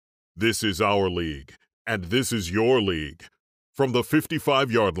This is our league, and this is your league. From the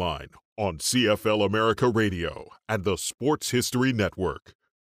 55-yard line on CFL America Radio and the Sports History Network.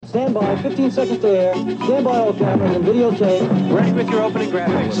 Stand by, 15 seconds to air. Stand by all cameras and videotape. Ready with your opening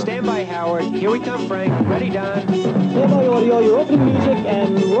graphics. Stand by, Howard. Here we come, Frank. Ready, Don. Stand by audio, your opening music,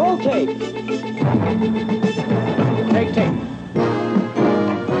 and roll tape. Take tape.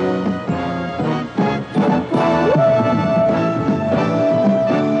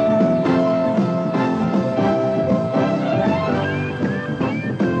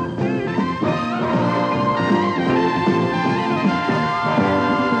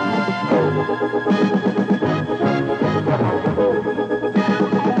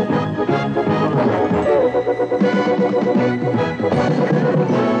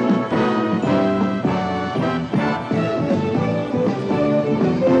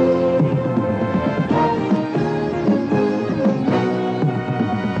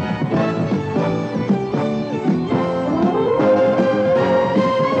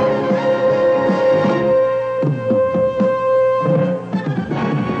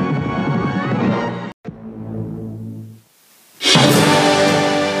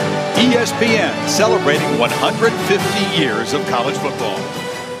 ESPN celebrating 150 years of college football.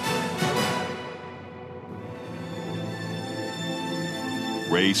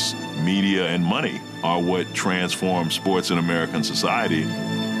 Race, media, and money are what transform sports in American society.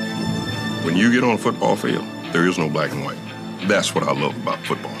 When you get on a football field, there is no black and white. That's what I love about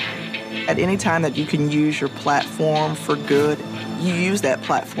football. At any time that you can use your platform for good, you use that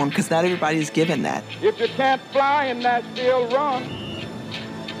platform because not everybody is given that. If you can't fly in Nashville, run.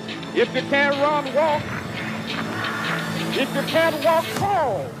 If you can't run, walk. If you can't walk,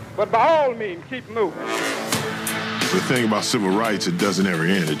 crawl. But by all means, keep moving. The thing about civil rights, it doesn't ever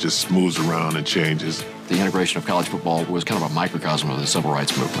end. It just moves around and changes. The integration of college football was kind of a microcosm of the civil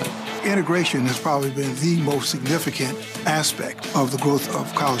rights movement. Integration has probably been the most significant aspect of the growth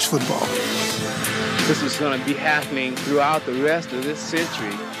of college football. This is going to be happening throughout the rest of this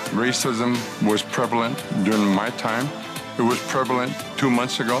century. Racism was prevalent during my time. It was prevalent 2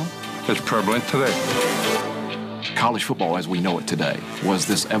 months ago. It's prevalent today. College football as we know it today was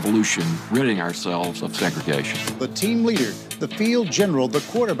this evolution, ridding ourselves of segregation. The team leader, the field general, the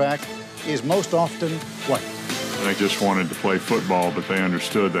quarterback is most often white. They just wanted to play football, but they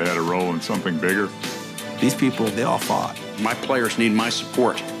understood they had a role in something bigger. These people, they all fought. My players need my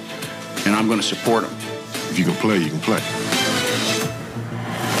support, and I'm going to support them. If you can play, you can play.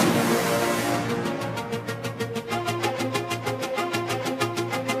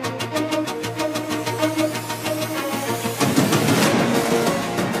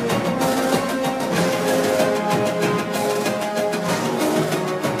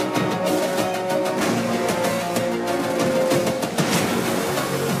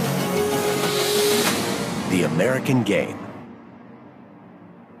 Game.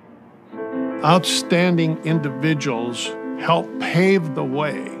 Outstanding individuals help pave the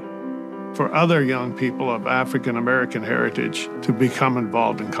way for other young people of African American heritage to become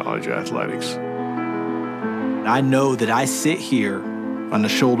involved in college athletics. I know that I sit here on the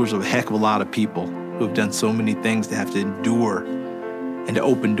shoulders of a heck of a lot of people who have done so many things to have to endure and to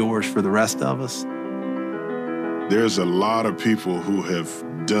open doors for the rest of us. There's a lot of people who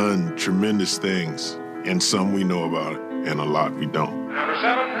have done tremendous things. And some we know about it, and a lot we don't. Number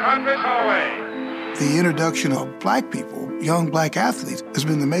 7, Congress Hallway. The introduction of black people, young black athletes, has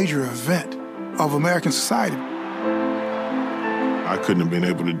been the major event of American society. I couldn't have been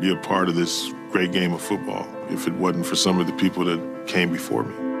able to be a part of this great game of football if it wasn't for some of the people that came before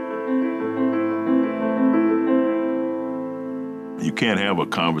me. You can't have a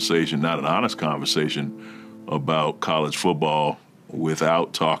conversation, not an honest conversation, about college football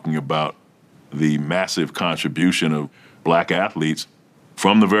without talking about the massive contribution of black athletes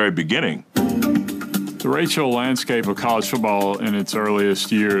from the very beginning. The racial landscape of college football in its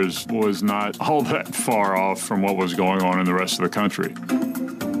earliest years was not all that far off from what was going on in the rest of the country.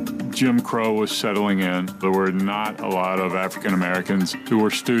 Jim Crow was settling in. There were not a lot of African Americans who were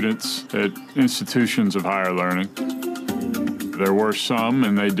students at institutions of higher learning. There were some,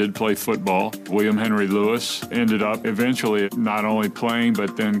 and they did play football. William Henry Lewis ended up eventually not only playing,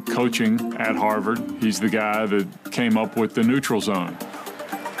 but then coaching at Harvard. He's the guy that came up with the neutral zone.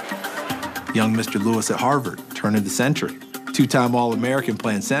 Young Mr. Lewis at Harvard, turn of the century. Two-time All-American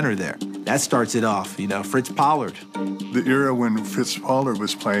playing center there. That starts it off, Fritz Pollard. The era when Fritz Pollard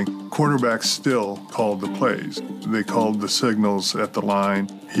was playing, quarterbacks still called the plays. They called the signals at the line.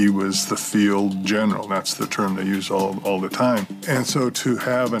 He was the field general. That's the term they use all the time. And so to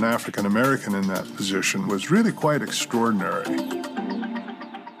have an African American in that position was really quite extraordinary.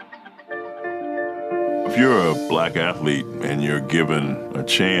 If you're a black athlete and you're given a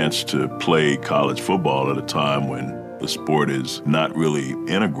chance to play college football at a time when the sport is not really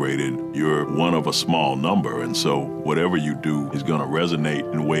integrated, you're one of a small number. And so whatever you do is going to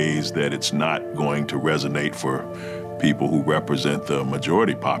resonate in ways that it's not going to resonate for people who represent the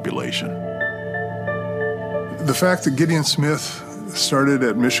majority population. The fact that Gideon Smith started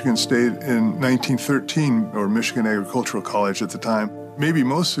at Michigan State in 1913, or Michigan Agricultural College at the time, may be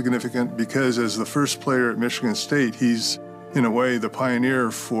most significant because as the first player at Michigan State, he's, in a way, the pioneer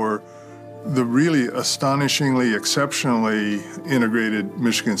for the really astonishingly, exceptionally integrated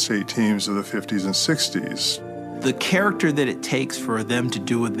Michigan State teams of the 50s and 60s. The character that it takes for them to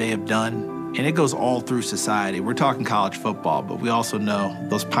do what they have done, and it goes all through society. We're talking college football, but we also know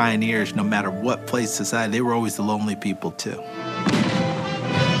those pioneers, no matter what place in society, they were always the lonely people too.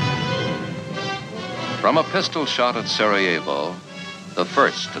 From a pistol shot at Sarajevo, the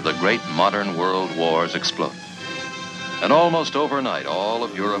first of the great modern world wars exploded. And almost overnight, all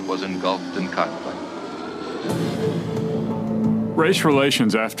of Europe was engulfed in conflict. Race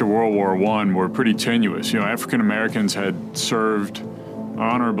relations after World War I were pretty tenuous. African Americans had served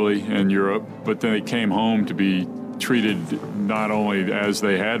honorably in Europe, but then they came home to be treated not only as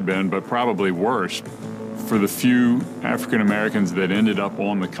they had been, but probably worse. For the few African Americans that ended up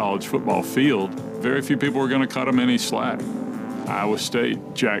on the college football field, very few people were going to cut them any slack. Iowa State,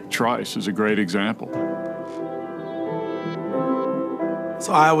 Jack Trice is a great example.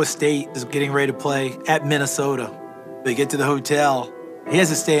 So Iowa State is getting ready to play at Minnesota. They get to the hotel. He has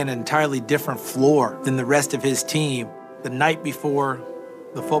to stay on an entirely different floor than the rest of his team. The night before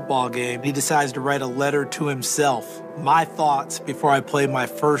the football game, he decides to write a letter to himself, my thoughts before I play my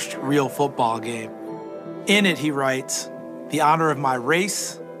first real football game. In it, he writes, "The honor of my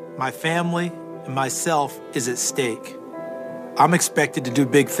race, my family, and myself is at stake. I'm expected to do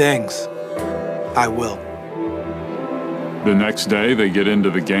big things. I will." The next day, they get into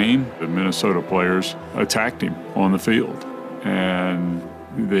the game. The Minnesota players attacked him on the field, and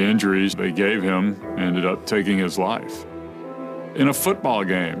the injuries they gave him ended up taking his life. In a football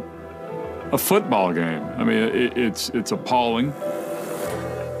game, I mean, it's appalling.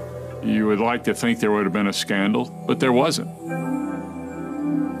 You would like to think there would have been a scandal, but there wasn't.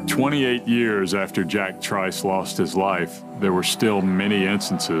 28 years after Jack Trice lost his life, there were still many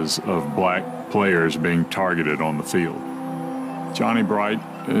instances of black players being targeted on the field. Johnny Bright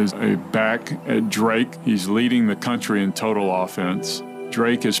is a back at Drake. He's leading the country in total offense.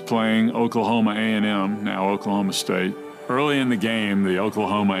 Drake is playing Oklahoma A&M, now Oklahoma State. Early in the game, the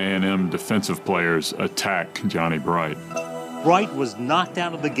Oklahoma A&M defensive players attack Johnny Bright. Bright was knocked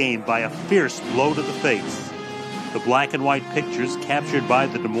out of the game by a fierce blow to the face. The black and white pictures captured by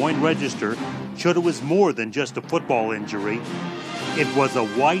the Des Moines Register showed it was more than just a football injury. It was a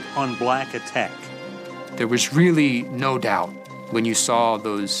white-on-black attack. There was really no doubt when you saw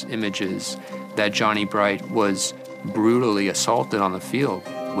those images that Johnny Bright was brutally assaulted on the field,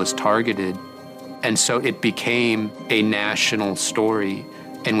 was targeted. And so it became a national story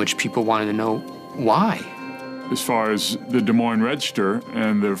in which people wanted to know why. As far as the Des Moines Register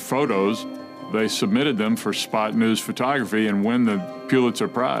and their photos, they submitted them for Spot News Photography and win the Pulitzer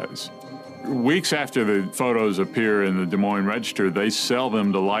Prize. Weeks after the photos appear in the Des Moines Register, they sell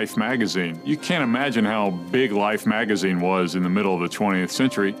them to Life magazine. You can't imagine how big Life magazine was in the middle of the 20th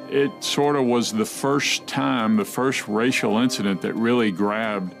century. It sort of was the first time, the first racial incident that really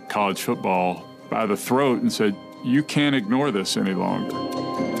grabbed college football by the throat and said, you can't ignore this any longer.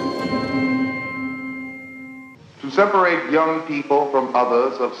 To separate young people from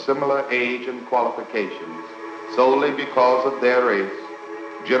others of similar age and qualifications solely because of their race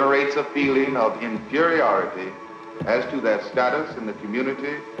generates a feeling of inferiority as to their status in the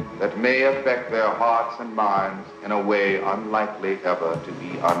community that may affect their hearts and minds in a way unlikely ever to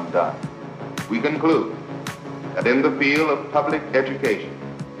be undone. We conclude that in the field of public education,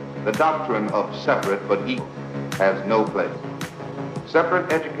 the doctrine of separate but equal has no place.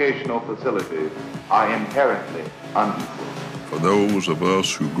 Separate educational facilities are inherently unequal. For those of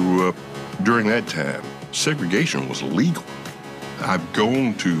us who grew up during that time, segregation was illegal. I've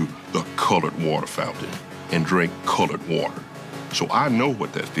gone to the colored water fountain and drank colored water. So I know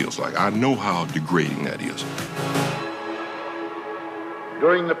what that feels like. I know how degrading that is.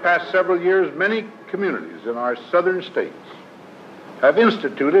 During the past several years, many communities in our southern states have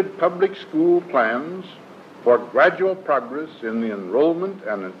instituted public school plans for gradual progress in the enrollment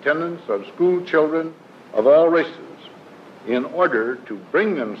and attendance of school children of all races in order to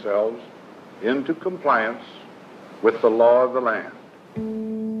bring themselves into compliance with the law of the land.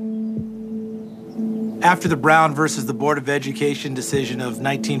 After the Brown versus the Board of Education decision of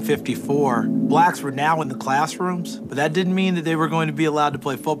 1954, blacks were now in the classrooms, but that didn't mean that they were going to be allowed to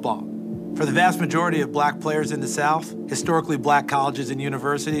play football. For the vast majority of black players in the South, historically black colleges and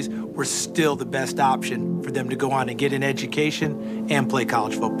universities were still the best option for them to go on and get an education and play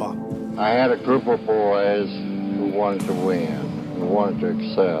college football. I had a group of boys who wanted to win, who wanted to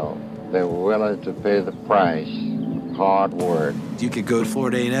excel. They were willing to pay the price, hard work. You could go to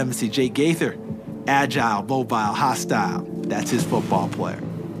Florida A&M and see Jake Gaither, agile, mobile, hostile. That's his football player.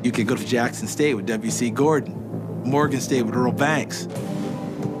 You could go to Jackson State with W.C. Gordon, Morgan State with Earl Banks.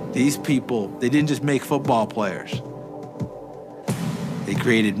 These people, they didn't just make football players. They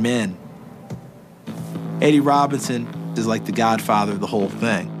created men. Eddie Robinson is like the godfather of the whole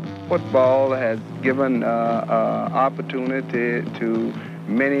thing. Football has given opportunity to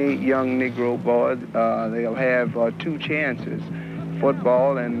many young Negro boys. They'll have two chances,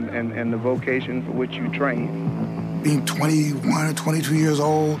 football and the vocation for which you train. Being 21 or 22 years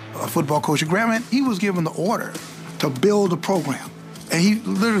old, a football coach at Grambling, he was given the order to build a program. And he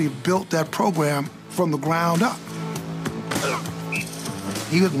literally built that program from the ground up.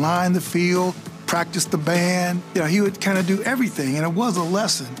 He would line the field, practice the band. He would kind of do everything, and it was a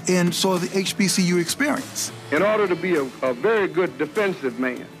lesson in sort of the HBCU experience. In order to be a very good defensive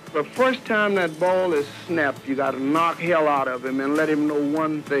man, the first time that ball is snapped, you got to knock hell out of him and let him know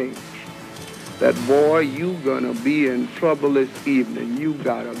one thing. That, boy, you gonna be in trouble this evening. You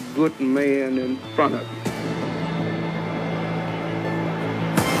got a good man in front of you.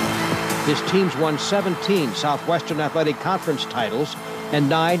 His teams won 17 Southwestern Athletic Conference titles and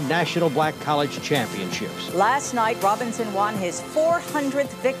 9 National Black College Championships. Last night, Robinson won his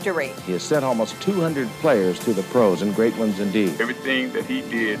 400th victory. He has sent almost 200 players to the pros, and great ones indeed. Everything that he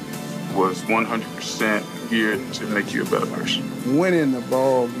did was 100% geared to make you a better person. Winning the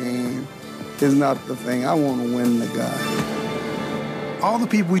ball game is not the thing. I want to win the guy. All the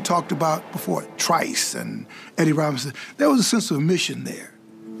people we talked about before, Trice and Eddie Robinson, there was a sense of mission there.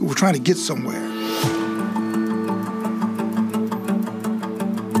 We were trying to get somewhere.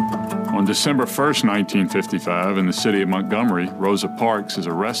 On December 1st, 1955, in the city of Montgomery, Rosa Parks is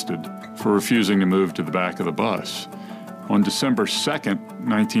arrested for refusing to move to the back of the bus. On December 2nd,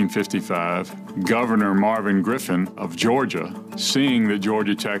 1955, Governor Marvin Griffin of Georgia, seeing that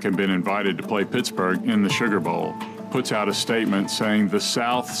Georgia Tech had been invited to play Pittsburgh in the Sugar Bowl, puts out a statement saying the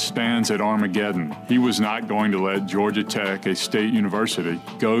South stands at Armageddon. He was not going to let Georgia Tech, a state university,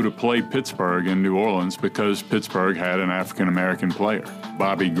 go to play Pittsburgh in New Orleans because Pittsburgh had an African-American player,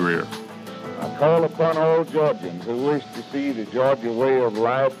 Bobby Greer. I call upon all Georgians who wish to see the Georgia way of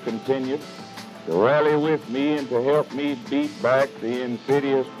life continued to rally with me and to help me beat back the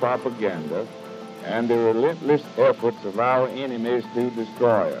insidious propaganda and the relentless efforts of our enemies to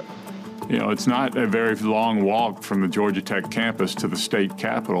destroy us. It's not a very long walk from the Georgia Tech campus to the state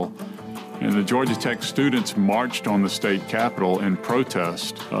capitol, and the Georgia Tech students marched on the state capitol in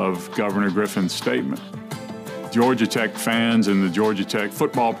protest of Governor Griffin's statement. Georgia Tech fans and the Georgia Tech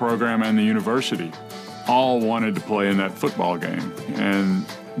football program and the university all wanted to play in that football game, and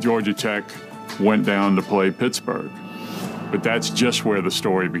Georgia Tech went down to play Pittsburgh. But that's just where the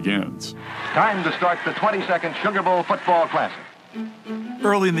story begins. Time to start the 22nd Sugar Bowl Football Classic.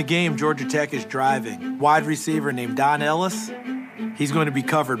 Early in the game, Georgia Tech is driving. Wide receiver named Don Ellis, he's going to be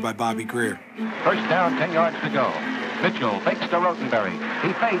covered by Bobby Greer. First down, 10 yards to go. Mitchell fakes to Rotenberry.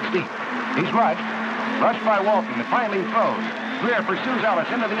 He fades deep. He's rushed by Walton, and finally throws. Greer pursues Ellis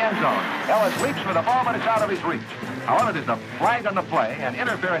into the end zone. Ellis leaps for the ball, but it's out of his reach. However, there's a flag on the play, and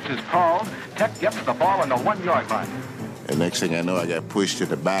interference is called. Tech gets the ball on the 1-yard line. And next thing I know, I got pushed to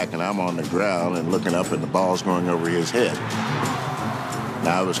the back, and I'm on the ground and looking up, and the ball's going over his head.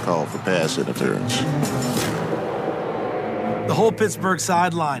 Now I was called for pass interference. The whole Pittsburgh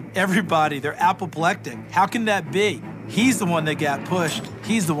sideline, everybody, they're apoplectic. How can that be? He's the one that got pushed.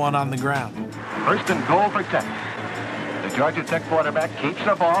 He's the one on the ground. First and goal for Tech. The Georgia Tech quarterback keeps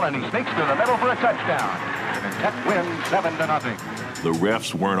the ball, and he sneaks to the middle for a touchdown. And Tech wins 7-0. The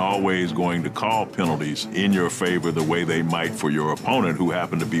refs weren't always going to call penalties in your favor the way they might for your opponent who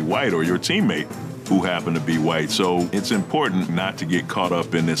happened to be white or your teammate who happened to be white. So it's important not to get caught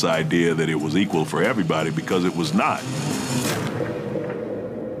up in this idea that it was equal for everybody, because it was not.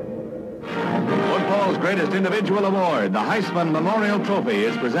 Football's greatest individual award, the Heisman Memorial Trophy,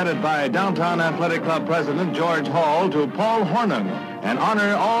 is presented by Downtown Athletic Club President George Hall to Paul Hornung, an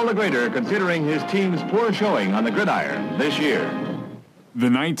honor all the greater considering his team's poor showing on the gridiron this year. The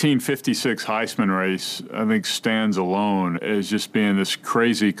 1956 Heisman race, I think, stands alone as just being this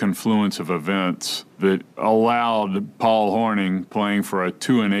crazy confluence of events that allowed Paul Hornung, playing for a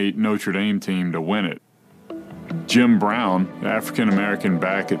 2-8 Notre Dame team, to win it. Jim Brown, African-American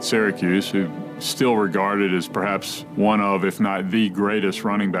back at Syracuse, who still regarded as perhaps one of, if not the greatest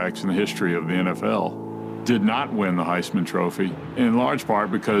running backs in the history of the NFL, did not win the Heisman Trophy, in large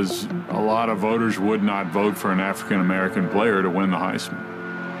part because a lot of voters would not vote for an African-American player to win the Heisman.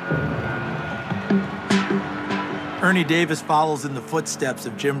 Ernie Davis follows in the footsteps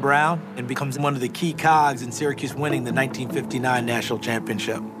of Jim Brown and becomes one of the key cogs in Syracuse winning the 1959 National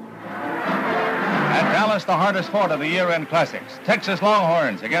Championship. At Dallas, the hardest fought of the year-end classics. Texas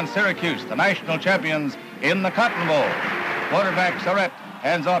Longhorns against Syracuse, the national champions in the Cotton Bowl. Quarterback Surratt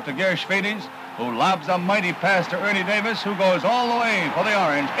hands off to Gershvides, who lobs a mighty pass to Ernie Davis, who goes all the way for the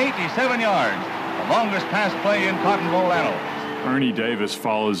Orange, 87 yards, the longest pass play in Cotton Bowl annals. Ernie Davis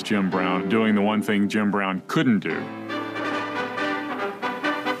follows Jim Brown, doing the one thing Jim Brown couldn't do.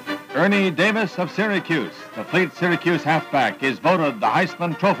 Ernie Davis of Syracuse, the fleet Syracuse halfback, is voted the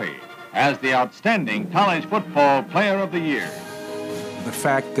Heisman Trophy as the outstanding college football player of the year. The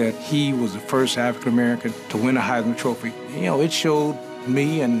fact that he was the first African-American to win a Heisman Trophy, it showed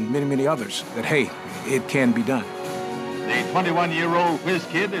me and many, many others that, hey, it can be done. The 21-year-old whiz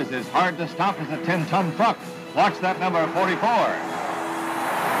kid is as hard to stop as a 10-ton truck. Watch that number 44.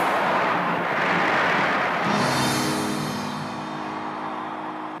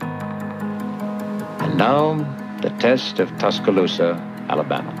 And now, the test of Tuscaloosa,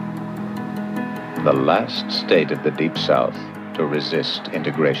 Alabama. The last state of the Deep South to resist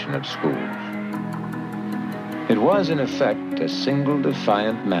integration of schools. It was, in effect, a single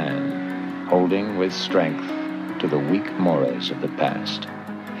defiant man holding with strength to the weak mores of the past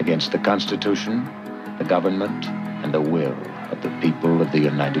against the Constitution, the government, and the will of the people of the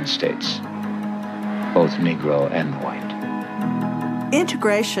United States, both Negro and white.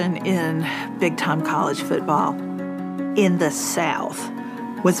 Integration in big-time college football in the South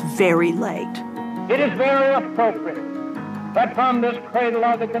was very late. It is very appropriate that from this cradle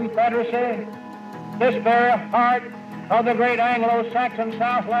of the Confederacy, this very heart of the great Anglo-Saxon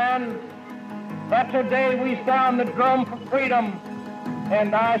Southland, that today we sound the drum for freedom.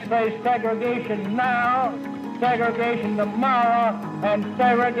 And I say segregation now, segregation tomorrow, and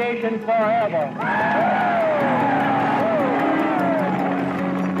segregation forever.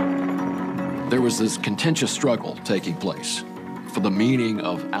 There was this contentious struggle taking place for the meaning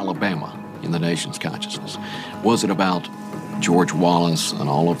of Alabama in the nation's consciousness. Was it about George Wallace and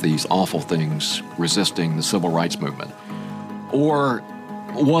all of these awful things resisting the civil rights movement? Or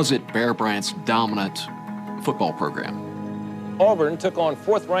was it Bear Bryant's dominant football program? Auburn took on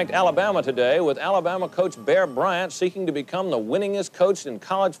fourth-ranked Alabama today, with Alabama coach Bear Bryant seeking to become the winningest coach in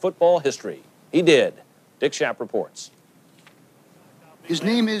college football history. He did. Dick Schaap reports. His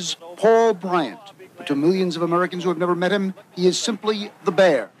name is Paul Bryant. But to millions of Americans who have never met him, he is simply the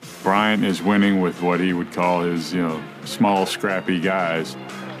Bear. Bryant is winning with what he would call his, small, scrappy guys,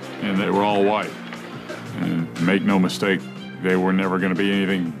 and they were all white. And make no mistake, they were never going to be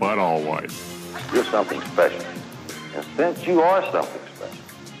anything but all white. You're something special. And since you are something special,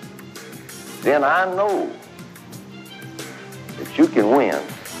 then I know that you can win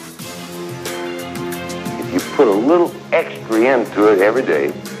if you put a little extra into it every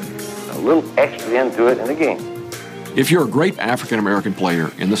day, a little extra into it in the game. If you're a great African-American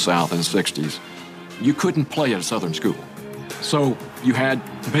player in the South in the 60s, you couldn't play at a Southern school. So you had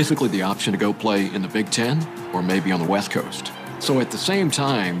basically the option to go play in the Big Ten or maybe on the West Coast. So at the same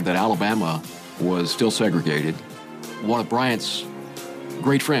time that Alabama was still segregated, one of Bryant's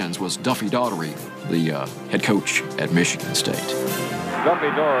great friends was Duffy Daugherty, the head coach at Michigan State.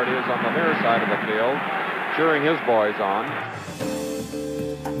 Duffy Daugherty is on the near side of the field, cheering his boys on.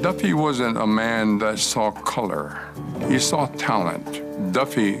 Duffy wasn't a man that saw color. He saw talent.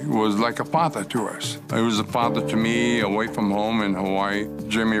 Duffy was like a father to us. He was a father to me away from home in Hawaii,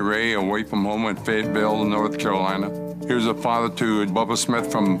 Jimmy Ray away from home in Fayetteville, North Carolina. He was a father to Bubba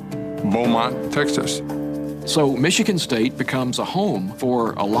Smith from Beaumont, Texas. So Michigan State becomes a home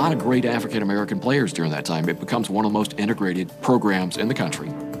for a lot of great African-American players during that time. It becomes one of the most integrated programs in the country.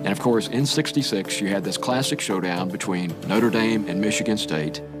 And of course, in '66, you had this classic showdown between Notre Dame and Michigan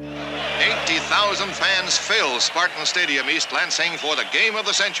State. 80,000 fans fill Spartan Stadium, East Lansing, for the game of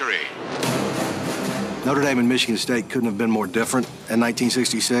the century. Notre Dame and Michigan State couldn't have been more different. In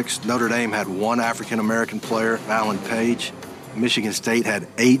 1966, Notre Dame had one African-American player, Alan Page. Michigan State had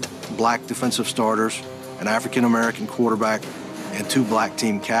 8 black defensive starters, an African-American quarterback, and 2 black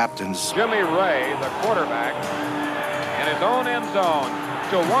team captains. Jimmy Ray, the quarterback, in his own end zone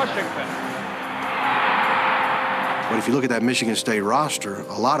to Washington. But if you look at that Michigan State roster,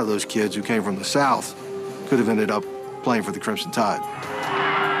 a lot of those kids who came from the South could have ended up playing for the Crimson Tide.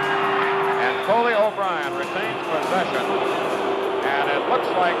 And Coley O'Brien retains possession. And it looks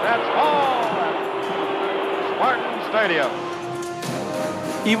like that's all at Spartan Stadium.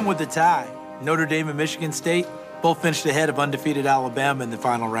 Even with the tie, Notre Dame and Michigan State both finished ahead of undefeated Alabama in the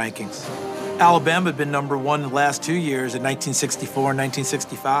final rankings. Alabama had been number one the last 2 years in 1964 and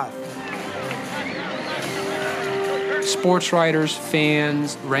 1965. Sports writers,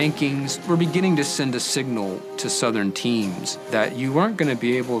 fans, rankings were beginning to send a signal to Southern teams that you weren't going to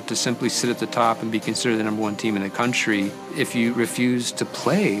be able to simply sit at the top and be considered the number one team in the country if you refused to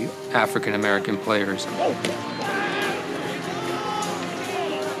play African-American players.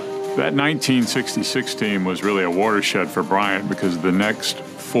 That 1966 team was really a watershed for Bryant because the next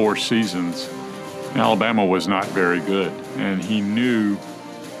 4 seasons, Alabama was not very good, and he knew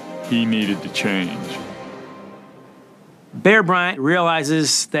he needed to change. Bear Bryant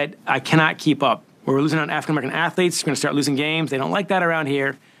realizes that I cannot keep up. We're losing on African-American athletes. We're going to start losing games. They don't like that around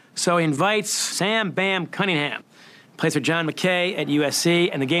here. So he invites Sam Bam Cunningham. Plays for John McKay at USC,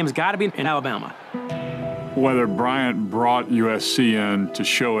 and the game's got to be in Alabama. Whether Bryant brought USC in to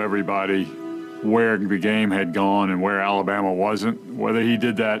show everybody where the game had gone and where Alabama wasn't, whether he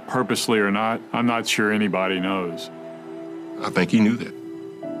did that purposely or not, I'm not sure anybody knows. I think he knew that.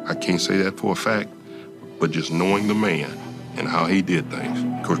 I can't say that for a fact, but just knowing the man and how he did things,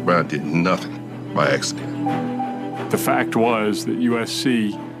 Coach Bryant did nothing by accident. The fact was that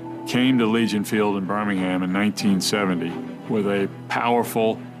USC came to Legion Field in Birmingham in 1970 with a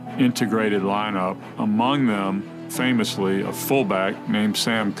powerful, integrated lineup, among them, famously, a fullback named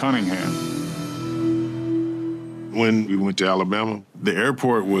Sam Cunningham. When we went to Alabama, the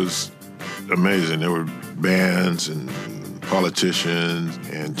airport was amazing. There were bands and politicians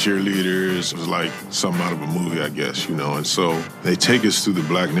and cheerleaders. It was like something out of a movie, I guess, you know. And so they take us through the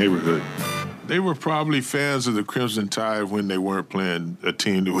black neighborhood. They were probably fans of the Crimson Tide when they weren't playing a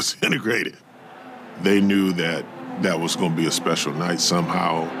team that was integrated. They knew that that was going to be a special night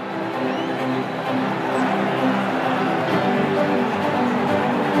somehow.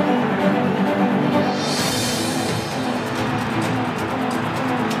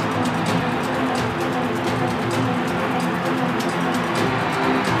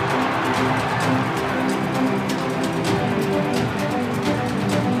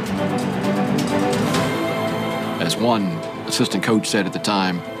 As one assistant coach said at the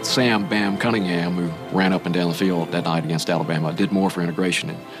time, Sam Bam Cunningham, who ran up and down the field that night against Alabama, did more for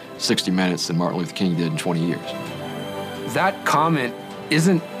integration in 60 minutes than Martin Luther King did in 20 years. That comment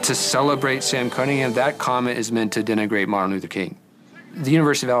isn't to celebrate Sam Cunningham. That comment is meant to denigrate Martin Luther King. The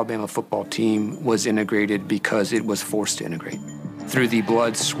University of Alabama football team was integrated because it was forced to integrate through the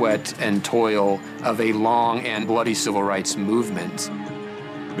blood, sweat, and toil of a long and bloody civil rights movement.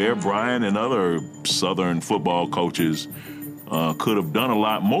 Bear Bryant and other Southern football coaches could have done a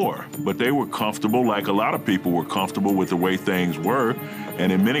lot more, but they were comfortable, like a lot of people were comfortable with the way things were, and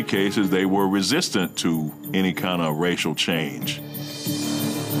in many cases they were resistant to any kind of racial change.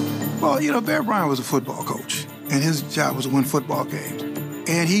 Well, you know, Bear Bryant was a football coach, and his job was to win football games.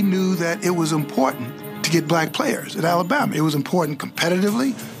 And he knew that it was important to get black players at Alabama. It was important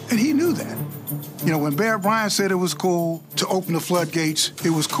competitively, and he knew that. You know, when Bear Bryant said it was cool to open the floodgates, it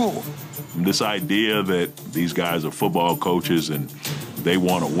was cool. This idea that these guys are football coaches and they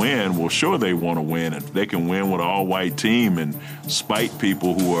want to win, well, sure they want to win. If they can win with an all-white team and spite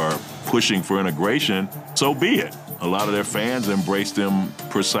people who are pushing for integration, so be it. A lot of their fans embrace them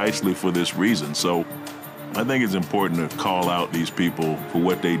precisely for this reason. So I think it's important to call out these people for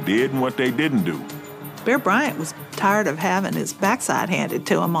what they did and what they didn't do. Bear Bryant was tired of having his backside handed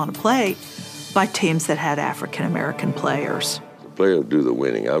to him on a plate by teams that had African-American players. The players do the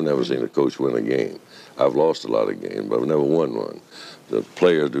winning. I've never seen a coach win a game. I've lost a lot of games, but I've never won one. The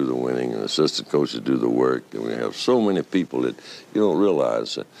players do the winning, and assistant coaches do the work, and we have so many people that you don't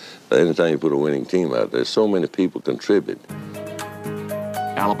realize that anytime you put a winning team out there, so many people contribute.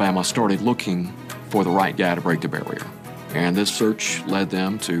 Alabama started looking for the right guy to break the barrier, and this search led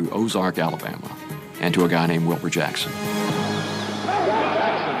them to Ozark, Alabama, and to a guy named Wilbur Jackson.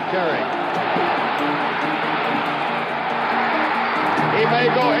 Jackson carrying. He may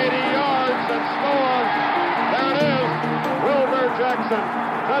go 80 yards and score. There it is. Wilbur Jackson,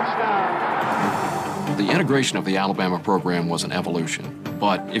 touchdown. The integration of the Alabama program was an evolution.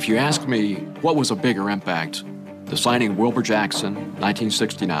 But if you ask me, what was a bigger impact, the signing of Wilbur Jackson,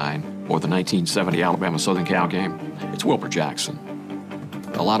 1969, or the 1970 Alabama Southern Cal game? It's Wilbur Jackson.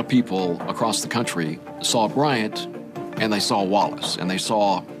 A lot of people across the country saw Bryant and they saw Wallace, and they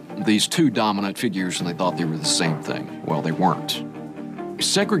saw these two dominant figures and they thought they were the same thing. Well, they weren't.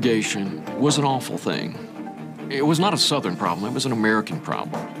 Segregation was an awful thing. It was not a Southern problem, it was an American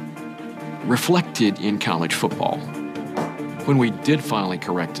problem. reflected in college football. When we did finally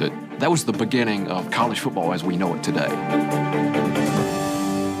correct it, that was the beginning of college football as we know it today.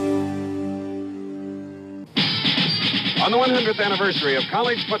 On the 100th anniversary of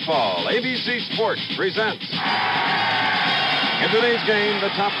college football, ABC Sports presents. In today's game, the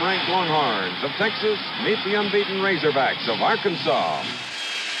top-ranked Longhorns of Texas meet the unbeaten Razorbacks of Arkansas.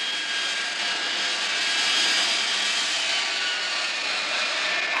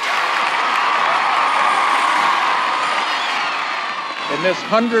 In this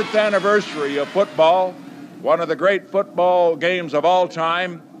 100th anniversary of football, one of the great football games of all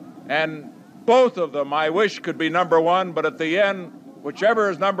time, and both of them I wish could be number one, but at the end,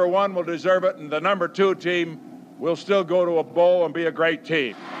 whichever is number one will deserve it, and the number two team will still go to a bowl and be a great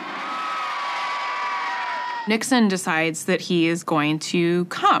team. Nixon decides that he is going to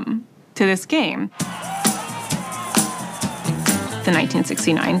come to this game. The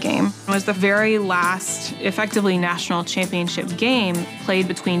 1969 game was the very last, effectively, national championship game played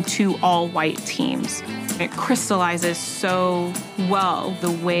between two all-white teams. It crystallizes so well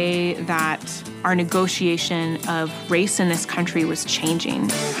the way that our negotiation of race in this country was changing. And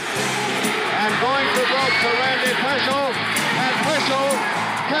going for broke to Randy Peschel, and Peschel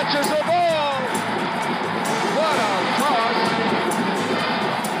catches the ball. What a toss.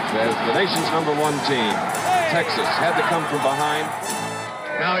 There's the nation's number one team. Texas had to come from behind.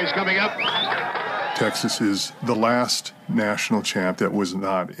 Now he's coming up. Texas is the last national champ that was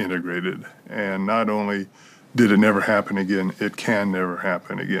not integrated. And not only did it never happen again, it can never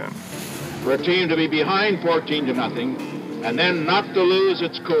happen again. For a team to be behind 14-0 and then not to lose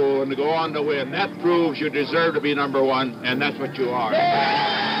its cool and to go on to win, that proves you deserve to be number one, and that's what you are.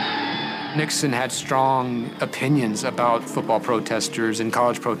 Nixon had strong opinions about football protesters and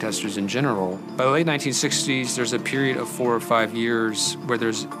college protesters in general. By the late 1960s, there's a period of 4 or 5 years where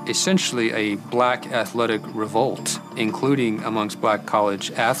there's essentially a black athletic revolt, including amongst black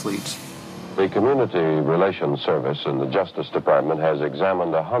college athletes. The Community Relations Service in the Justice Department has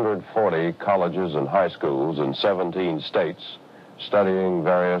examined 140 colleges and high schools in 17 states, studying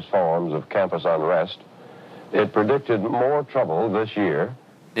various forms of campus unrest. It predicted more trouble this year.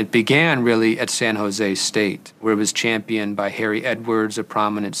 It began really at San Jose State, where it was championed by Harry Edwards, a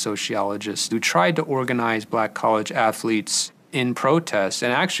prominent sociologist, who tried to organize black college athletes in protest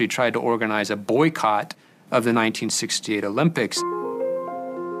and actually tried to organize a boycott of the 1968 Olympics.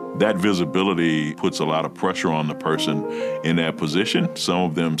 That visibility puts a lot of pressure on the person in that position. Some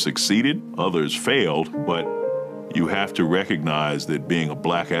of them succeeded, others failed, but you have to recognize that being a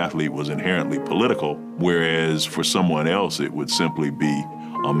black athlete was inherently political, whereas for someone else it would simply be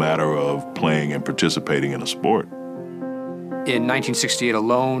a matter of playing and participating in a sport. In 1968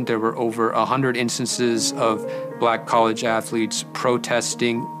 alone, there were over 100 instances of black college athletes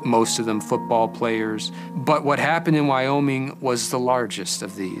protesting, most of them football players. But what happened in Wyoming was the largest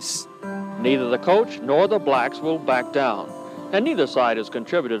of these. Neither the coach nor the blacks will back down, and neither side has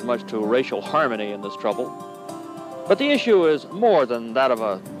contributed much to racial harmony in this trouble. But the issue is more than that of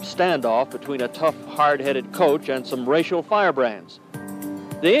a standoff between a tough, hard-headed coach and some racial firebrands.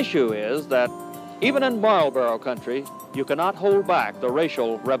 The issue is that even in Marlboro country, you cannot hold back the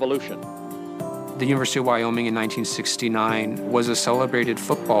racial revolution. The University of Wyoming in 1969 was a celebrated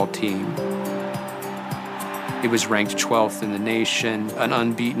football team. It was ranked 12th in the nation, an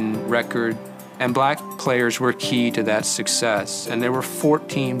unbeaten record, and black players were key to that success. And there were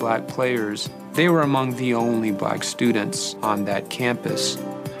 14 black players. They were among the only black students on that campus.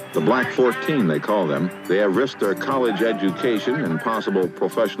 The Black 14, they call them. They have risked their college education and possible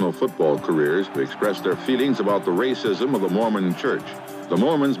professional football careers to express their feelings about the racism of the Mormon Church. The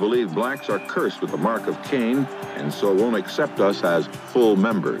Mormons believe blacks are cursed with the mark of Cain and so won't accept us as full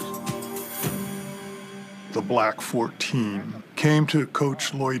members. The Black 14 came to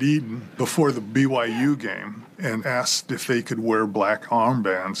Coach Lloyd Eaton before the BYU game and asked if they could wear black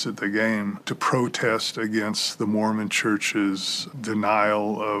armbands at the game to protest against the Mormon Church's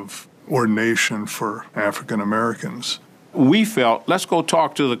denial of ordination for African Americans. We felt, let's go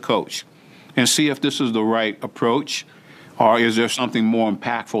talk to the coach and see if this is the right approach, or is there something more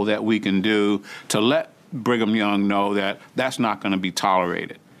impactful that we can do to let Brigham Young know that that's not going to be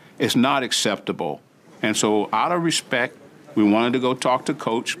tolerated. It's not acceptable. And so out of respect, we wanted to go talk to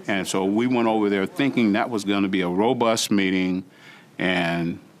Coach, and so we went over there thinking that was going to be a robust meeting,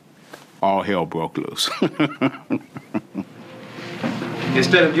 and all hell broke loose.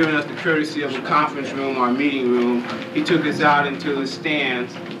 Instead of giving us the courtesy of a conference room or a meeting room, he took us out into the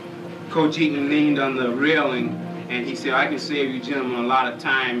stands. Coach Eaton leaned on the railing, and he said, "I can save you gentlemen a lot of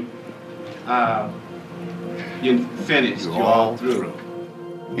time. You're finished. You're all through."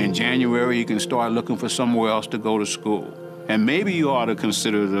 In January, you can start looking for somewhere else to go to school. And maybe you ought to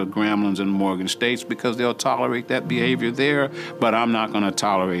consider the Gramblin's and Morgan States because they'll tolerate that behavior there, but I'm not going to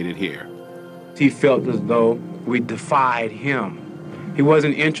tolerate it here. He felt as though we defied him. He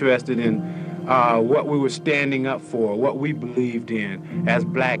wasn't interested in what we were standing up for, what we believed in as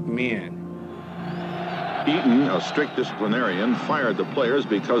black men. Eaton, a strict disciplinarian, fired the players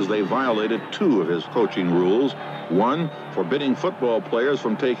because they violated 2 of his coaching rules. 1, forbidding football players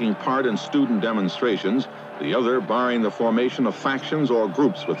from taking part in student demonstrations. The other, barring the formation of factions or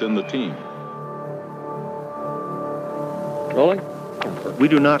groups within the team. Rolling? We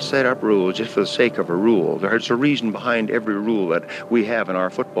do not set up rules just for the sake of a rule. There's a reason behind every rule that we have in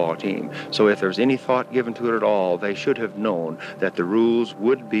our football team. So if there's any thought given to it at all, they should have known that the rules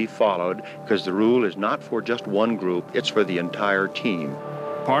would be followed because the rule is not for just one group, it's for the entire team.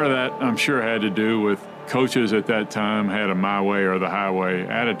 Part of that, I'm sure, had to do with coaches at that time had a my way or the highway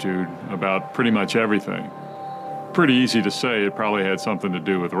attitude about pretty much everything. Pretty easy to say it probably had something to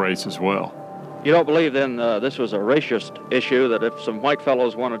do with race as well. You don't believe then this was a racist issue, that if some white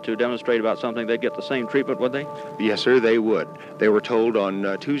fellows wanted to demonstrate about something, they'd get the same treatment, would they? Yes, sir, they would. They were told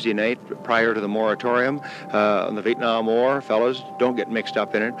on Tuesday night prior to the moratorium on the Vietnam War, fellows, don't get mixed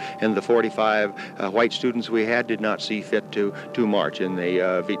up in it. And the 45 white students we had did not see fit to march in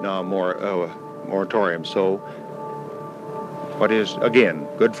the Vietnam moratorium. So what is, again,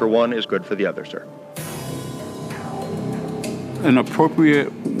 good for one is good for the other, sir. An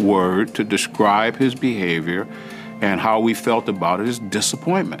appropriate word to describe his behavior and how we felt about it is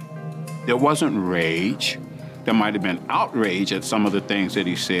disappointment. There wasn't rage. There might have been outrage at some of the things that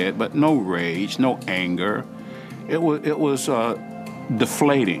he said, but no rage, no anger. It was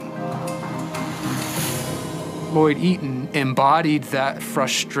deflating. Lloyd Eaton embodied that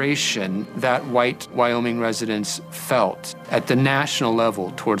frustration that white Wyoming residents felt at the national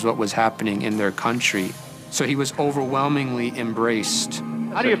level towards what was happening in their country. So he was overwhelmingly embraced.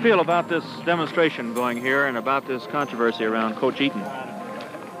 How do you feel about this demonstration going here and about this controversy around Coach Eaton?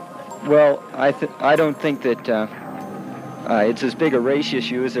 Well, I don't think that it's as big a race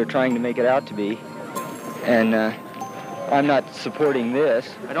issue as they're trying to make it out to be. And I'm not supporting this.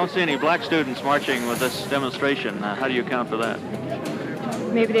 I don't see any black students marching with this demonstration. How do you account for that?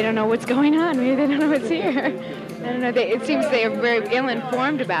 Maybe they don't know what's going on. Maybe they don't know what's here. I don't know. It seems they are very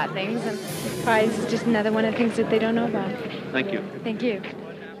ill-informed about things, and probably this is just another one of the things that they don't know about. Thank you. Thank you.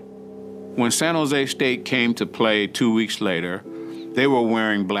 When San Jose State came to play 2 weeks later, they were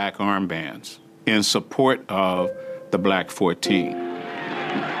wearing black armbands in support of the Black 14.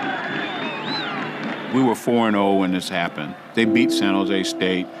 We were 4-0 when this happened. They beat San Jose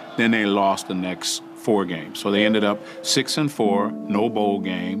State, then they lost the next 4 games. So they ended up 6-4, no bowl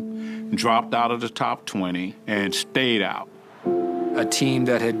game, dropped out of the top 20, and stayed out. A team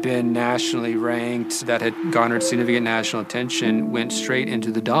that had been nationally ranked, that had garnered significant national attention, went straight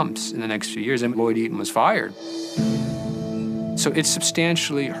into the dumps in the next few years, and Lloyd Eaton was fired. So it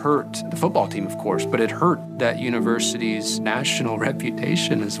substantially hurt the football team, of course, but it hurt that university's national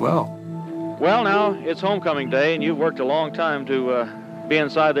reputation as well. Well, now, it's homecoming day, and you've worked a long time to be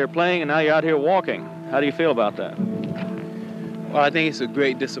inside there playing, and now you're out here walking. How do you feel about that? Well, I think it's a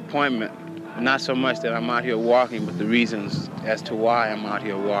great disappointment. Not so much that I'm out here walking, but the reasons as to why I'm out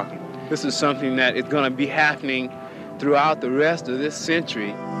here walking. This is something that is going to be happening throughout the rest of this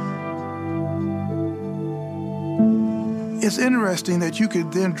century. It's interesting that you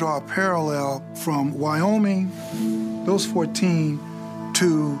could then draw a parallel from Wyoming, those 14,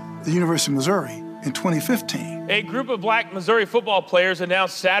 to the University of Missouri in 2015. A group of black Missouri football players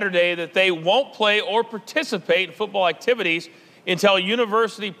announced Saturday that they won't play or participate in football activities until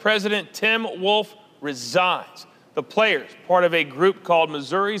University President Tim Wolf resigns. The players, part of a group called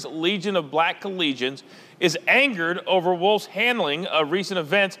Missouri's Legion of Black Collegians, is angered over Wolf's handling of recent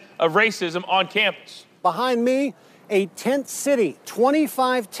events of racism on campus. Behind me, a tent city,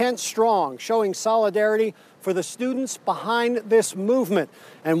 25 tents strong, showing solidarity for the students behind this movement.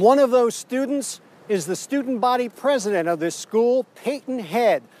 And one of those students is the student body president of this school, Peyton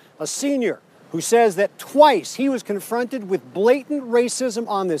Head, a senior, who says that twice he was confronted with blatant racism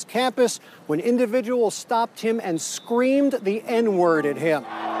on this campus when individuals stopped him and screamed the N-word at him.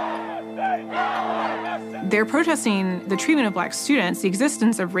 They're protesting the treatment of black students, the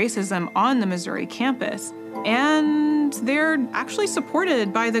existence of racism on the Missouri campus, and they're actually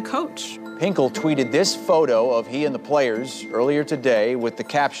supported by the coach. Hinkle tweeted this photo of he and the players earlier today with the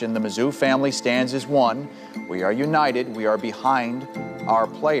caption, "The Mizzou family stands as one. We are united. We are behind our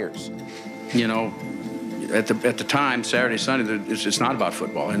players." You know, at the time, Saturday, Sunday, it's not about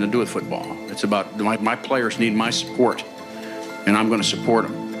football, and to do with football. It's about my players need my support, and I'm going to support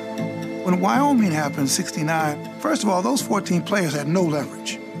them. When Wyoming happened in 69, first of all, those 14 players had no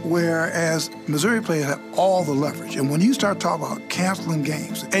leverage, whereas Missouri players had all the leverage. And when you start talking about canceling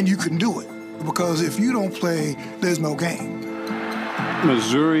games, and you can do it, because if you don't play, there's no game.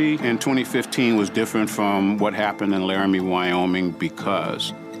 Missouri in 2015 was different from what happened in Laramie, Wyoming,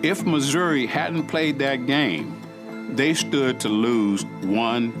 because if Missouri hadn't played that game, they stood to lose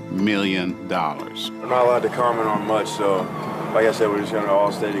 $1 million. I'm not allowed to comment on much, so like I said, we're just going to all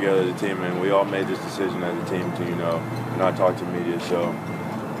stay together as a team, and we all made this decision as a team to, not talk to media, so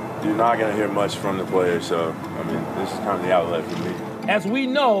you're not going to hear much from the players, so, this is kind of the outlet for me. As we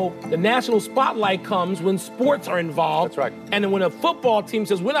know, the national spotlight comes when sports are involved. That's right. And then when a football team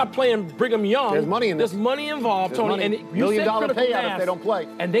says, we're not playing Brigham Young. There's money in this. There's money involved, There's Tony. money. And $1 million payout if they don't play.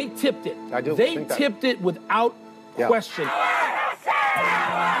 And they tipped it. I do. They tipped it without question.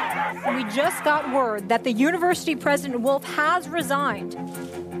 We just got word that the university president Wolf has resigned.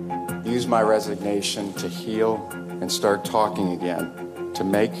 Use my resignation to heal and start talking again, to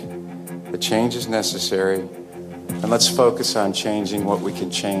make the changes necessary. And let's focus on changing what we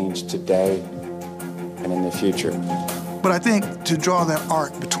can change today and in the future. But I think to draw that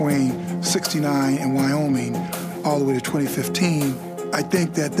arc between 69 and Wyoming all the way to 2015, I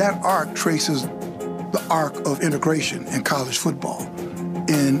think that arc traces the arc of integration in college football,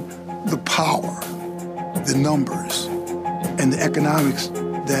 in the power, the numbers, and the economics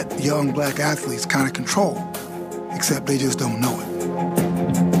that young black athletes kind of control, except they just don't know it.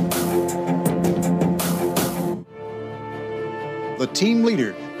 The team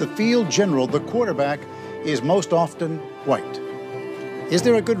leader, the field general, the quarterback is most often white. Is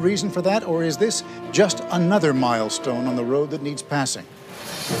there a good reason for that, or is this just another milestone on the road that needs passing?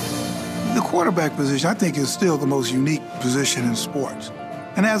 The quarterback position, I think, is still the most unique position in sports.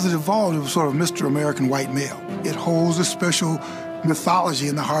 And as it evolved, it was sort of Mr. American white male. It holds a special mythology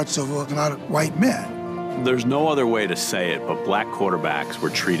in the hearts of a lot of white men. There's no other way to say it, but black quarterbacks were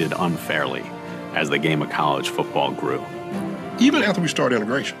treated unfairly as the game of college football grew. Even after we started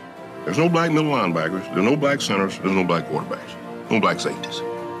integration, there's no black middle linebackers, there's no black centers, there's no black quarterbacks, no black safeties.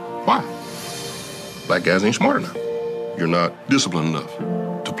 Why? Black guys ain't smart enough. You're not disciplined enough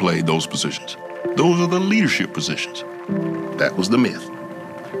to play those positions. Those are the leadership positions. That was the myth.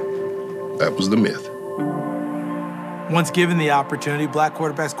 That was the myth. Once given the opportunity, black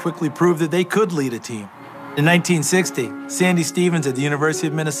quarterbacks quickly proved that they could lead a team. In 1960, Sandy Stevens at the University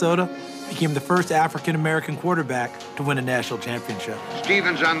of Minnesota became the first African-American quarterback to win a national championship.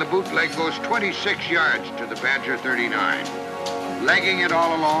 Stevens on the bootleg goes 26 yards to the Badger 39, legging it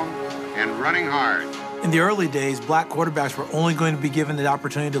all along and running hard. In the early days, black quarterbacks were only going to be given the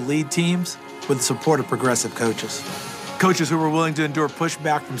opportunity to lead teams with the support of progressive coaches. Coaches who were willing to endure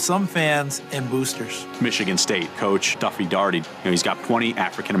pushback from some fans and boosters. Michigan State coach Duffy Daugherty, he's got 20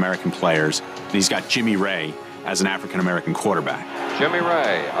 African-American players, and he's got Jimmy Ray as an African-American quarterback. Jimmy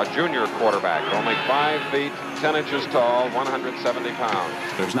Ray, a junior quarterback, only 5 feet, 10 inches tall, 170 pounds.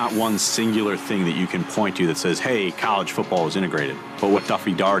 There's not one singular thing that you can point to that says, hey, college football is integrated. But what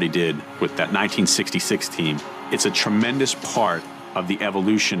Duffy Daugherty did with that 1966 team, it's a tremendous part of the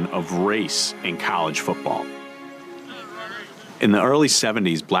evolution of race in college football. In the early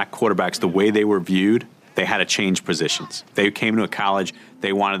 70s, black quarterbacks, the way they were viewed, they had to change positions. They came to a college,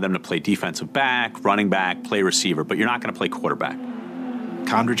 they wanted them to play defensive back, running back, play receiver, but you're not going to play quarterback.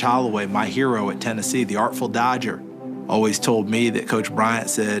 Condredge Holloway, my hero at Tennessee, the Artful Dodger, always told me that Coach Bryant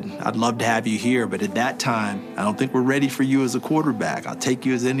said, I'd love to have you here, but at that time, I don't think we're ready for you as a quarterback. I'll take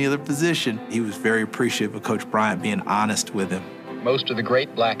you as any other position. He was very appreciative of Coach Bryant being honest with him. Most of the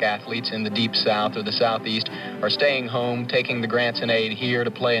great black athletes in the Deep South or the Southeast are staying home, taking the grants and aid here to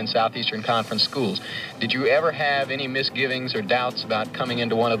play in Southeastern Conference schools. Did you ever have any misgivings or doubts about coming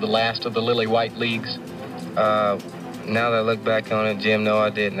into one of the last of the Lily White leagues? Now that I look back on it, Jim, no, I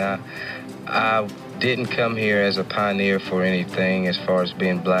didn't. I didn't come here as a pioneer for anything as far as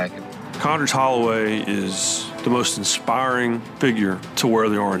being black. Condredge Holloway is the most inspiring figure to wear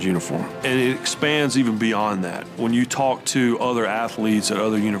the orange uniform. And it expands even beyond that. When you talk to other athletes at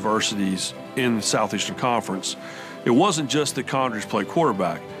other universities in the Southeastern Conference, it wasn't just that Condredge played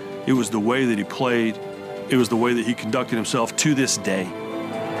quarterback. It was the way that he played. It was the way that he conducted himself to this day.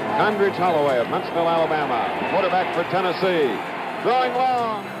 Condredge Holloway of Huntsville, Alabama, quarterback for Tennessee. Throwing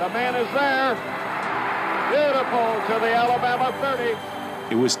long, the man is there. Beautiful to the Alabama 30.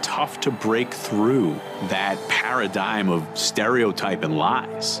 It was tough to break through that paradigm of stereotype and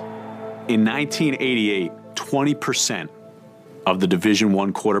lies. In 1988, 20% of the Division I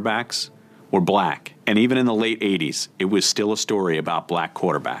quarterbacks were black. And even in the late 80s, it was still a story about black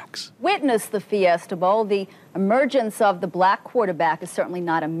quarterbacks. Witness the Fiesta Bowl. The emergence of the black quarterback is certainly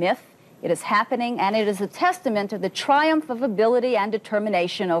not a myth. It is happening, and it is a testament to the triumph of ability and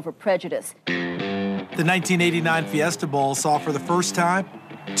determination over prejudice. The 1989 Fiesta Bowl saw for the first time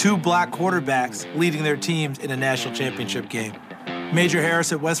 2 black quarterbacks leading their teams in a national championship game. Major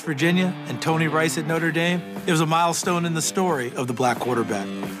Harris at West Virginia and Tony Rice at Notre Dame. It was a milestone in the story of the black quarterback.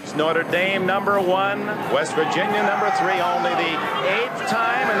 It's Notre Dame #1, West Virginia #3. Only the 8th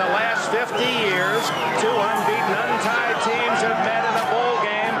time in the last 50 years 2 unbeaten, untied teams have met in a bowl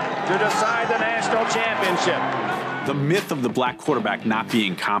game to decide the national championship. The myth of the black quarterback not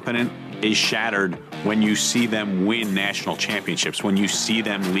being competent is shattered when you see them win national championships, when you see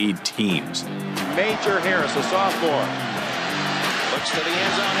them lead teams. Major Harris, a sophomore, looks to the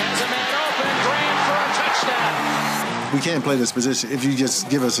end zone, has a man open, Graham for a touchdown. We can't play this position if you just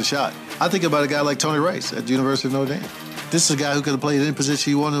give us a shot. I think about a guy like Tony Rice at the University of Notre Dame. This is a guy who could have played any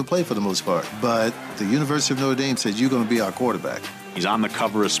position he wanted to play for the most part. But the University of Notre Dame said, you're going to be our quarterback. He's on the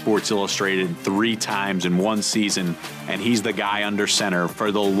cover of Sports Illustrated 3 times in one season, and he's the guy under center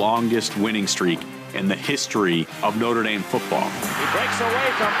for the longest winning streak in the history of Notre Dame football. He breaks away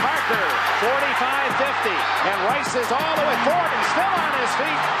from Parker, 45-50, and Rice is all the way forward and still on his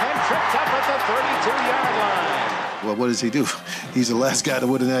feet and tripped up at the 32-yard line. Well, what does he do? He's the last guy to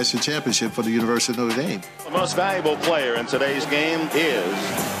win a national championship for the University of Notre Dame. The most valuable player in today's game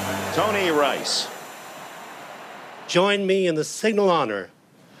is Tony Rice. Join me in the signal honor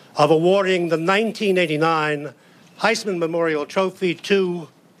of awarding the 1989 Heisman Memorial Trophy to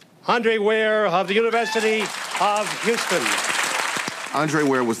Andre Ware of the University of Houston. Andre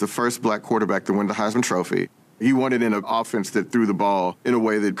Ware was the first black quarterback to win the Heisman Trophy. He won it in an offense that threw the ball in a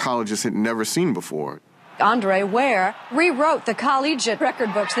way that colleges had never seen before. Andre Ware rewrote the collegiate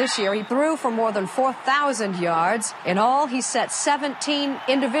record books this year. He threw for more than 4,000 yards. In all, he set 17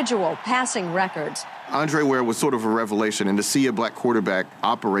 individual passing records. Andre Ware was sort of a revelation, and to see a black quarterback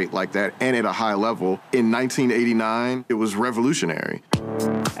operate like that and at a high level in 1989, it was revolutionary.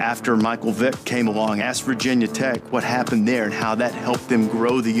 After Michael Vick came along, asked Virginia Tech what happened there and how that helped them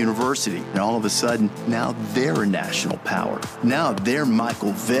grow the university. And all of a sudden, now they're a national power. Now they're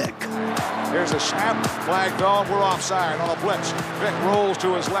Michael Vick. Here's a snap, flag thrown, we're offside on a blitz. Vick rolls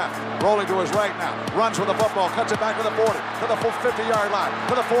to his left, rolling to his right now, runs with the football, cuts it back to the 40, to the 50-yard line,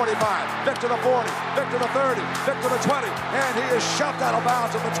 to the 45, Vick to the 40, Vick to the 30, Vick to the 20, and he is shoved out of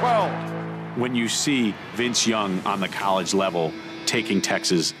bounds at the 12. When you see Vince Young on the college level taking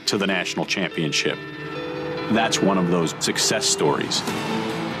Texas to the national championship, that's one of those success stories.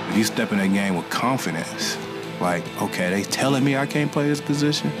 You step in that game with confidence. Like, okay, they telling me I can't play this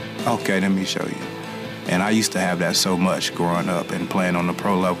position? Okay, let me show you. And I used to have that so much growing up and playing on the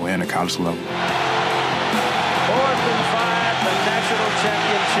pro level and the college level. 4th and 5, the national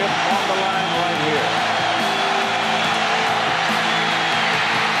championship on the line right here.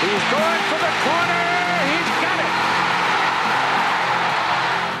 He's going for the corner. He's got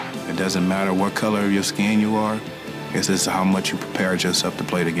it. It doesn't matter what color of your skin you are. It's just how much you prepared yourself to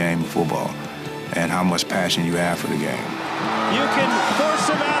play the game of football and how much passion you have for the game. You can force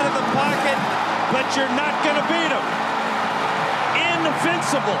him out of the pocket, but you're not going to beat him.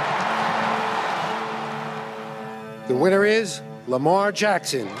 Invincible. The winner is Lamar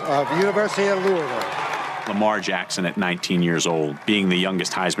Jackson of the University of Louisville. Lamar Jackson at 19 years old, being the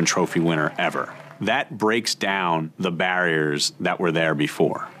youngest Heisman Trophy winner ever. That breaks down the barriers that were there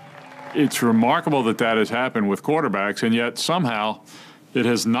before. It's remarkable that that has happened with quarterbacks, and yet somehow it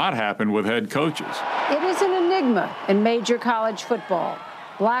has not happened with head coaches. It is an enigma in major college football.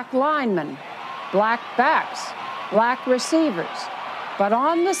 Black linemen, black backs, black receivers. But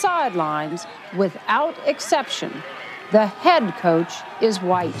on the sidelines, without exception, the head coach is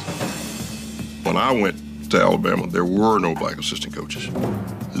white. When I went to Alabama, there were no black assistant coaches.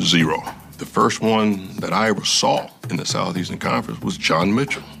 0. The first one that I ever saw in the Southeastern Conference was John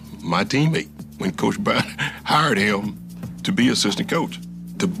Mitchell, my teammate, when Coach Bryant hired him to be assistant coach.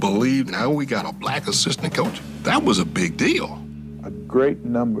 To believe now we got a black assistant coach, that was a big deal. A great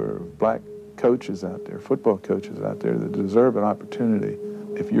number of black coaches out there, football coaches out there that deserve an opportunity.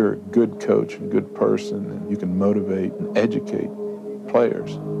 If you're a good coach and good person and you can motivate and educate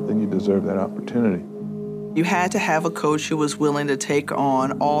players, then you deserve that opportunity. You had to have a coach who was willing to take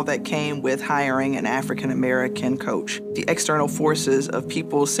on all that came with hiring an African-American coach. The external forces of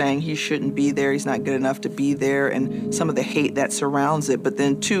people saying he shouldn't be there, he's not good enough to be there, and some of the hate that surrounds it, but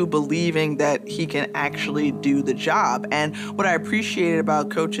then two, believing that he can actually do the job. And what I appreciated about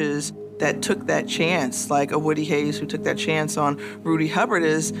coaches that took that chance, like a Woody Hayes who took that chance on Rudy Hubbard,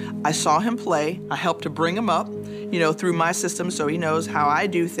 is I saw him play, I helped to bring him up, through my system so he knows how I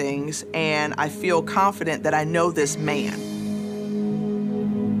do things, and I feel confident that I know this man.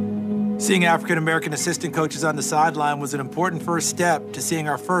 Seeing African-American assistant coaches on the sideline was an important first step to seeing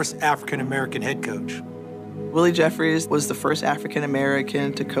our first African-American head coach. Willie Jeffries was the first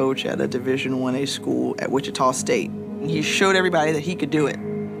African-American to coach at a Division I-A school at Wichita State. He showed everybody that he could do it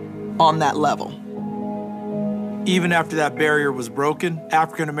on that level. Even after that barrier was broken,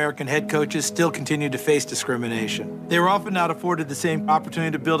 African-American head coaches still continued to face discrimination. They were often not afforded the same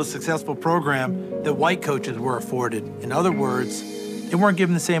opportunity to build a successful program that white coaches were afforded. In other words, they weren't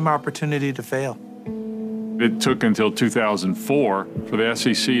given the same opportunity to fail. It took until 2004 for the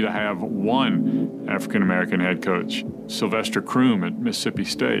SEC to have one African-American head coach, Sylvester Croom at Mississippi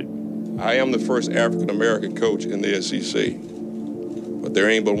State. I am the first African-American coach in the SEC, but there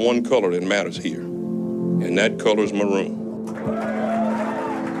ain't but one color that matters here, and that color is maroon.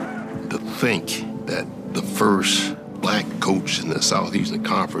 To think that the first black coach in the Southeastern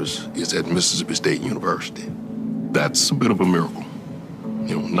Conference is at Mississippi State University, that's a bit of a miracle.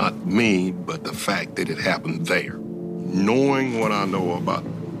 You know, not me, but the fact that it happened there. Knowing what I know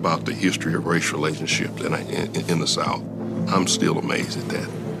about the history of race relationships in the South, I'm still amazed at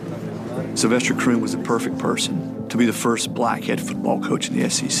that. Sylvester Croom was the perfect person to be the first black head football coach in the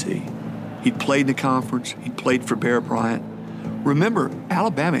SEC. He'd played in the conference. He'd played for Bear Bryant. Remember,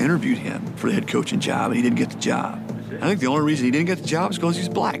 Alabama interviewed him for the head coaching job, and he didn't get the job. I think the only reason he didn't get the job is because he's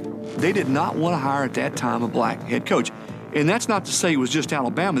black. They did not want to hire at that time a black head coach. And that's not to say it was just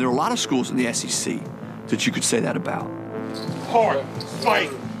Alabama. There are a lot of schools in the SEC that you could say that about. Heart,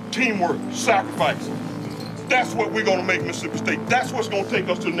 fight, teamwork, sacrifice. That's what we're going to make Mississippi State. That's what's going to take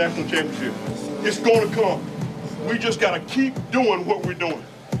us to the national championship. It's going to come. We just got to keep doing what we're doing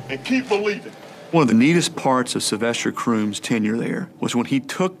and keep believing. One of the neatest parts of Sylvester Croom's tenure there was when he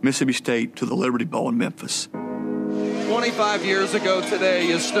took Mississippi State to the Liberty Bowl in Memphis. 25 years ago today,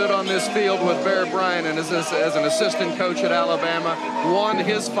 you stood on this field with Bear Bryant and as an assistant coach at Alabama, won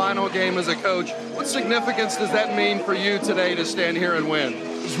his final game as a coach. What significance does that mean for you today to stand here and win?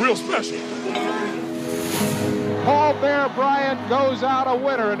 It's real special. Paul Bear Bryant goes out a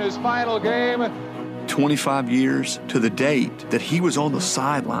winner in his final game. 25 years to the date that he was on the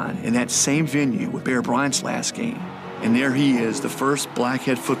sideline in that same venue with Bear Bryant's last game. And there he is, the first black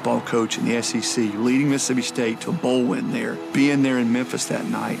head football coach in the SEC, leading Mississippi State to a bowl win there. Being there in Memphis that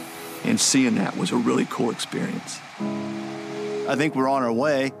night and seeing that was a really cool experience. I think we're on our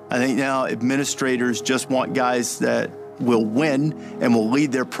way. I think now administrators just want guys that will win and will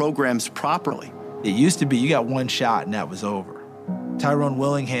lead their programs properly. It used to be you got one shot and that was over. Tyrone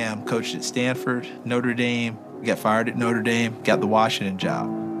Willingham coached at Stanford, Notre Dame, got fired at Notre Dame, got the Washington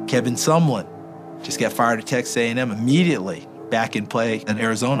job. Kevin Sumlin just got fired at Texas A&M immediately, back in play in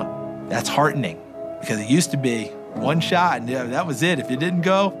Arizona. That's heartening because it used to be one shot and that was it. If it didn't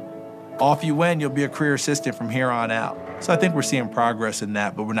go, off you went, you'll be a career assistant from here on out. So I think we're seeing progress in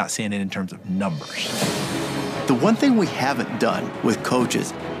that, but we're not seeing it in terms of numbers. The one thing we haven't done with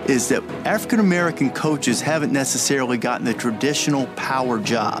coaches is that African-American coaches haven't necessarily gotten the traditional power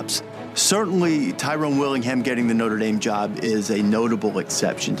jobs. Certainly, Tyrone Willingham getting the Notre Dame job is a notable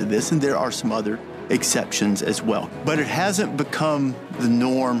exception to this, and there are some other exceptions as well. But it hasn't become the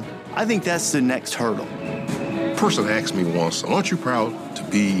norm. I think that's the next hurdle. A person asked me once, aren't you proud to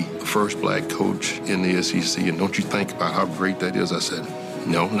be the first black coach in the SEC, and don't you think about how great that is? I said,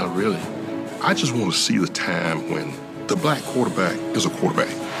 no, not really. I just want to see the time when the black quarterback is a quarterback.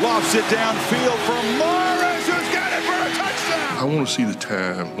 Lofts it downfield for Morris, who's got it for a touchdown. I want to see the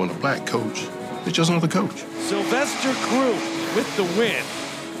time when a black coach is just another coach. Sylvester Croom with the win.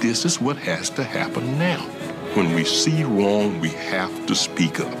 This is what has to happen now. When we see wrong, we have to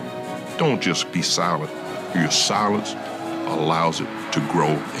speak up. Don't just be silent. Your silence allows it to grow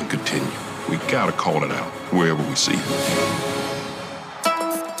and continue. We got to call it out wherever we see it.